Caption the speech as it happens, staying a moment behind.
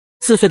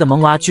4岁的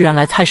萌娃居然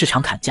来菜市场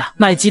砍价，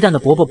卖鸡蛋的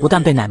伯伯不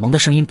但被奶萌的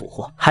声音捕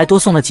获，还多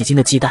送了几斤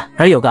的鸡蛋，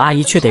而有个阿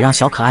姨却得让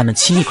小可爱们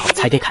亲一口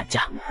才给砍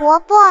价。伯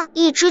伯，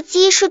一只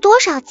鸡是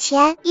多少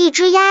钱？一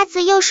只鸭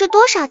子又是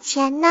多少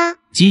钱呢？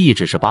鸡一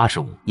只是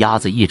85，鸭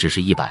子一只是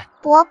100。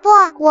伯伯，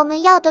我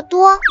们要的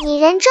多，你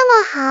人这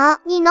么好，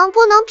你能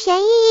不能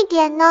便宜一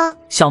点呢？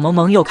小萌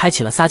萌又开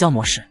启了撒娇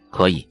模式。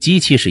可以，鸡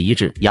71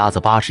只，鸭子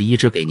81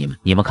只给你们，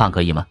你们看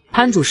可以吗？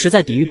摊主实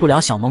在抵御不了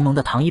小萌萌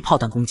的糖衣炮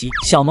弹攻击，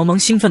小萌萌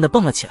兴奋地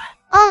蹦了起来。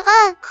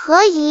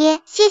可以，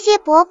谢谢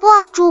伯伯，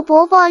祝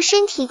伯伯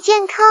身体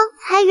健康，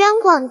财源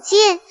广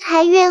进，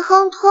财运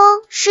亨通，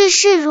事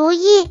事如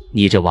意。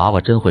你这娃娃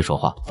真会说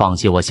话，放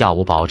心，我下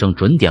午保证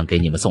准点给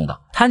你们送到。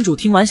摊主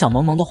听完小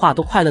萌萌的话，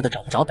都快乐得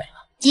找不着北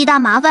了。鸡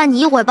蛋麻烦你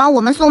一会儿帮我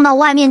们送到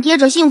外面贴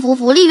着幸福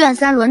福利院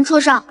3轮车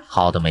上。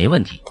好的，没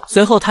问题。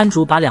随后摊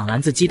主把2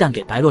篮子鸡蛋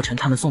给白洛晨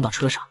他们送到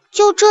车上。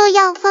就这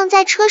样放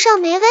在车上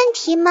没问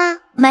题吗？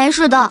没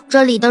事的，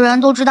这里的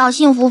人都知道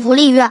幸福福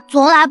利院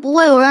从来不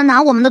会有人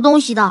拿我们的东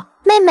西的。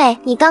妹妹，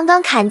你刚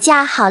刚砍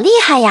价好厉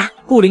害呀！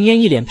顾灵烟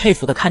一脸佩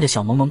服地看着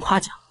小萌萌夸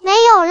奖。没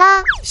有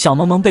啦。小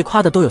萌萌被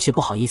夸的都有些不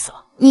好意思了。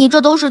你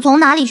这都是从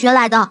哪里学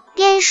来的？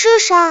电视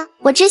上。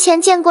我之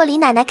前见过李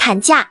奶奶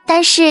砍价，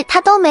但是她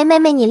都没妹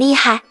妹你厉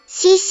害。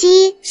嘻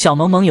嘻。小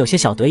萌萌有些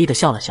小得意地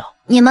笑了笑。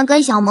你们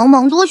跟小萌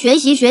萌多学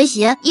习学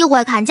习，一会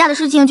儿砍价的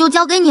事情就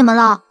交给你们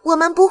了。我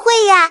们不会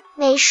呀。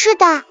没事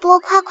的，多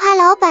夸夸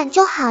老板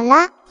就好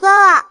了。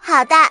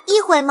好的，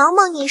一会萌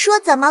萌你说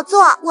怎么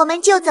做，我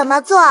们就怎么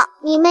做，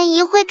你们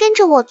一会跟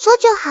着我做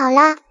就好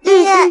了。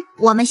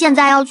我们现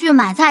在要去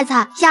买菜，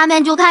下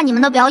面就看你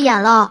们的表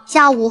演了。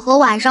下午和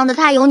晚上的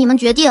菜由你们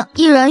决定，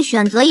一人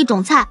选择1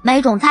种菜，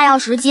每种菜要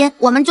10斤，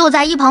我们就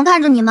在一旁看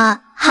着你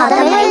们。好的，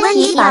没问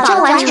题，保证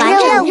完成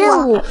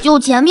任务。就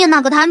前面那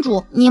个摊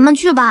主，你们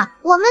去吧。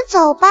我们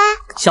走吧。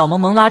小萌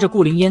萌拉着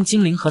顾灵烟、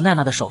精灵和娜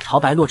娜的手朝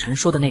白洛晨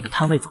说的那个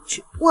摊位走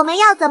去。我们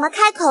要怎么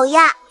开口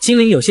呀？精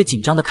灵有些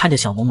紧张地看着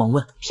小萌萌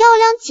问。漂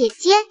亮姐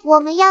姐，我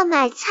们要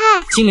买菜。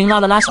精灵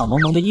拉了拉小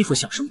萌萌的衣服，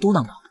小声嘟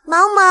囔道。萌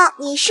萌，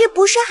你是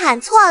不是喊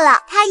错了？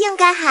他应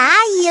该喊阿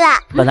姨了。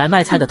本来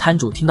卖菜的摊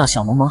主听到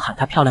小萌萌喊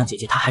她漂亮姐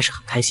姐，他还是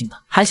很开心的，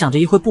还想着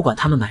一会不管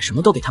他们买什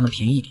么都给他们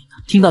便宜一点的。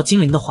听到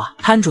精灵的话，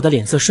摊主的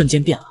脸色瞬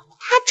间变了。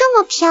她这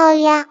么漂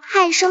亮，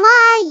喊什么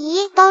阿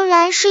姨？当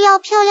然是要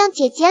漂亮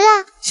姐姐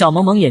啦。小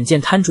萌萌眼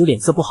见摊主脸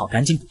色不好，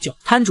赶紧补救。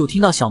摊主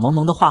听到小萌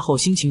萌的话后，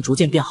心情逐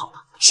渐变好了。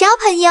小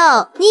朋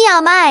友，你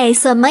要买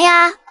什么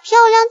呀？漂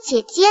亮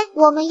姐姐，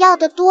我们要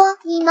的多，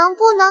你能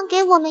不能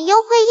给我们优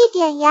惠一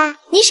点呀？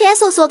你先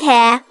说说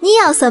看，你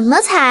要什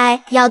么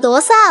菜？要多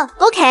少？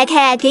我看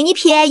看，给你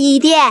便宜一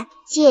点。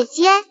姐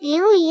姐，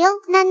玲玲、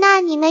娜娜，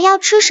你们要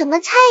吃什么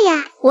菜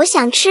呀？我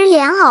想吃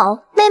莲藕，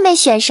妹妹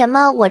选什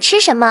么我吃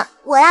什么。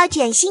我要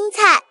卷心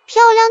菜。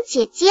漂亮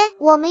姐姐，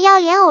我们要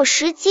莲藕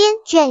10斤，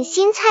卷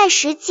心菜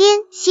10斤，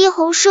西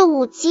红柿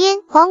5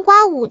斤，黄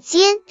瓜5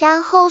斤，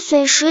然后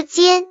水10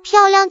斤。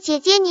漂亮姐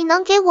姐，你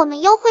能给我们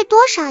优惠多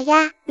少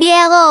呀？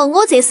莲藕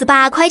我这是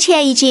8块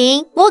钱一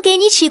斤，我给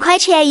你7块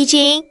钱一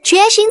斤。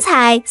卷心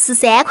菜是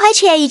3块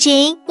钱一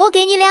斤，我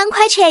给你2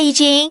块钱一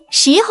斤。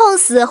西红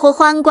柿和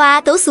黄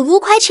瓜都是5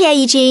块钱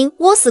一斤，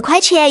我4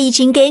块钱一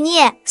斤给你。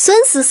笋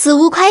是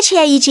15块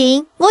钱一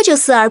斤，我就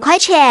12块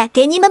钱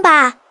给你们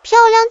吧。漂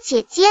亮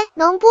姐姐，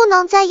能不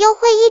能再优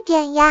惠一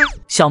点呀？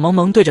小萌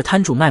萌对着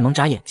摊主卖萌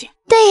眨眼睛。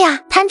对呀，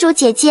摊主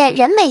姐姐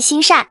人美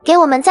心善，给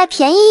我们再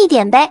便宜一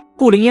点呗。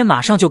顾灵烟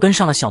马上就跟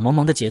上了小萌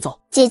萌的节奏。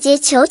姐姐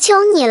求求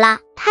你了，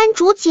摊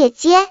主姐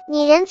姐，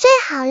你人最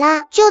好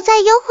了，就再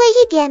优惠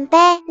一点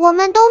呗，我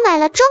们都买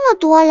了这么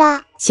多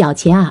了。小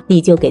钱啊，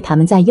你就给他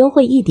们再优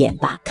惠一点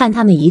吧，看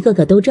他们一个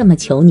个都这么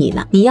求你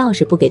了，你要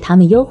是不给他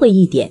们优惠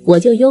一点，我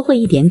就优惠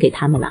一点给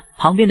他们了。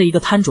旁边的一个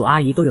摊主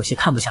阿姨都有些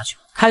看不下去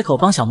了，开口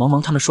帮小萌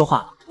萌他们说话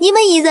了。你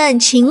们一人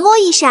亲我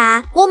一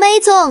下，我每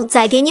种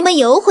再给你们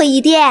优惠一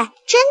点。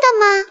真的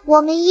吗？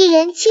我们一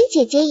人亲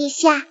姐姐一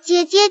下，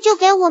姐姐就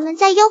给我们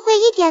再优惠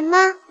一点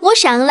吗？我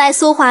上来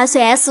说话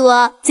算数，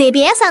这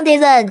边上的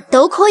人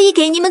都可以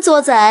给你们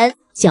作证。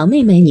小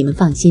妹妹，你们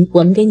放心，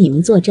我们给你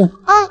们作证。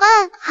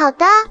好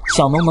的。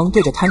小萌萌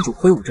对着摊主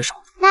挥舞着手。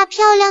那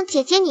漂亮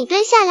姐姐，你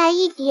蹲下来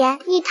一点，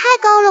你太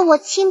高了，我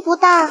亲不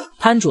到。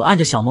摊主按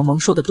着小萌萌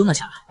说的蹲了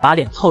下来，把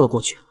脸凑了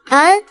过去。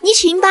你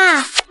亲吧。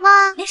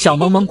哇！小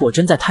萌萌果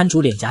真在摊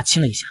主脸颊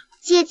亲了一下。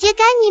姐姐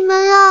该你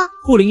们了。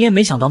顾灵烟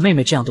没想到妹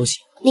妹这样都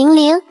行。玲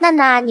玲、娜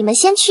娜，你们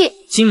先去。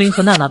精灵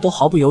和娜娜都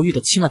毫不犹豫地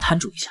亲了摊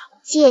主一下。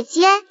姐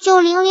姐，就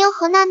玲玲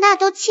和娜娜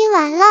都亲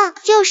完了，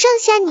就剩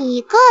下你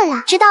一个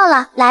了。知道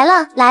了，来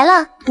了。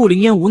顾灵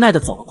烟无奈地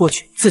走了过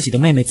去，自己的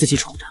妹妹自己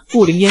宠着。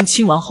顾灵烟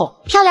亲完后，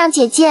漂亮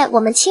姐姐，我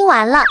们亲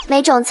完了，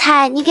每种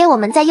菜你给我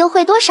们再优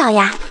惠多少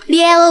呀？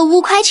莲藕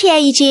5块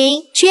钱一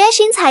斤，卷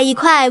心菜1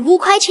块5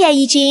块钱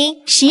一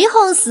斤，西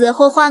红柿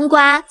和黄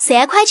瓜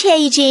3块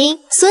钱一斤，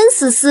笋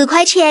是10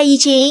块钱一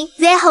斤。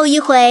然后一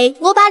会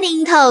我把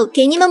零头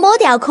给你们抹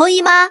掉，可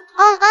以吗？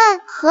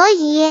可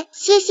以，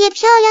谢谢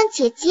漂亮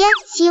姐姐，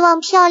希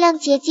望漂亮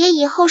姐姐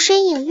以后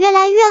身影越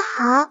来越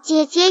好，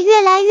姐姐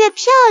越来越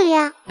漂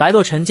亮。白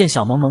洛尘见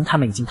小萌萌他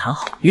们已经谈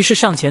好，于是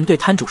上前对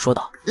摊主说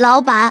道：“老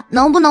板，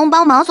能不能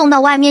帮忙送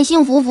到外面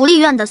幸福福利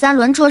院的3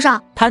轮车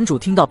上？”摊主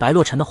听到白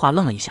洛尘的话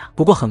愣了一下，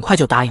不过很快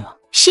就答应了。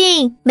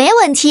行，没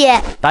问题。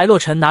白洛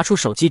尘拿出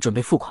手机准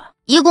备付款。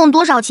一共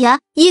多少钱？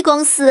一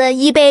共是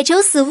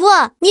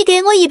195，你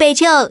给我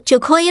190就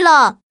可以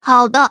了。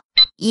好的，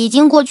已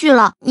经过去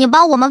了，你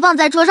帮我们放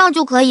在车上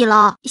就可以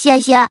了，谢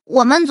谢，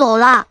我们走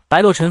了。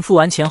白洛尘付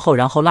完钱后，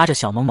然后拉着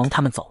小萌萌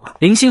他们走了。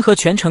林星河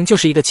全程就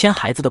是一个牵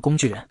孩子的工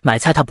具人，买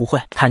菜他不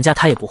会，砍价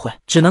他也不会，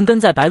只能跟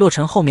在白洛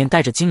尘后面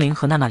带着精灵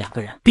和娜娜2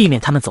个人，避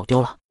免他们走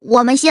丢了。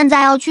我们现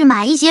在要去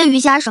买一些鱼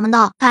虾什么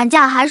的，砍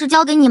价还是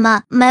交给你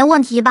们，没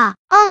问题吧？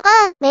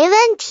没问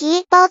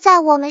题，包在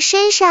我们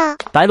身上。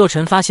白洛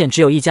尘发现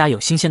只有一家有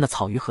新鲜的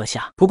草鱼和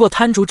虾，不过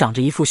摊主长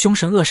着一副凶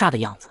神恶煞的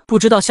样子，不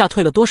知道吓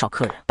退了多少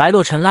客人。白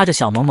洛尘拉着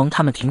小萌萌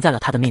他们停在了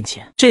他的面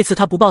前，这次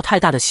他不抱太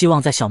大的希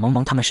望在小萌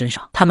萌他们身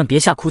上，他们别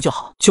吓哭就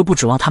好，就不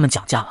指望他们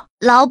讲价了。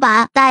老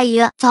板，带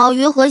鱼、草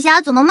鱼和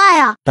虾怎么卖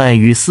啊？带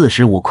鱼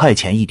45块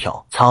钱一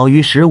条，草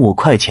鱼15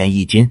块钱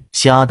一斤，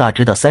虾大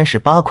只的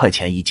38块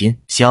钱一斤，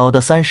小的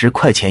30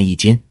块钱一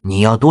斤，你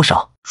要多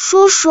少？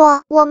叔叔，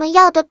我们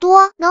要的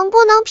多，能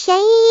不能便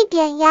宜一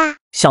点呀？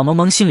小萌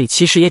萌心里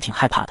其实也挺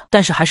害怕的，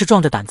但是还是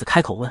壮着胆子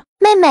开口问：“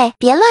妹妹，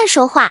别乱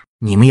说话。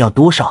你们要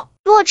多少？”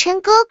洛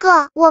尘哥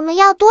哥，我们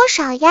要多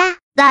少呀？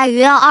带鱼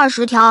要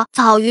20条，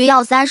草鱼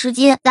要30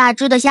斤，大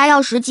只的虾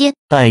要10斤。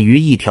带鱼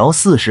一条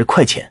40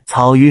块钱，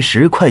草鱼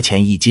10块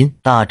钱一斤，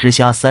大只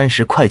虾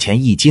30块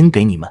钱一斤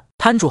给你们。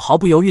摊主毫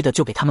不犹豫的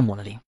就给他们抹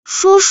了零。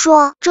叔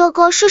叔，这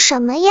个是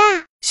什么呀？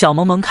小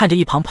萌萌看着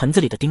一旁盆子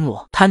里的丁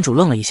螺，摊主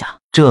愣了一下。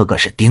这个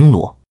是丁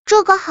螺。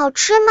这个好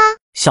吃吗？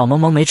小萌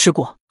萌没吃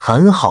过。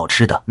很好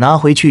吃的，拿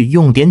回去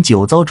用点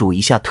酒糟煮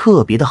一下，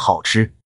特别的好吃。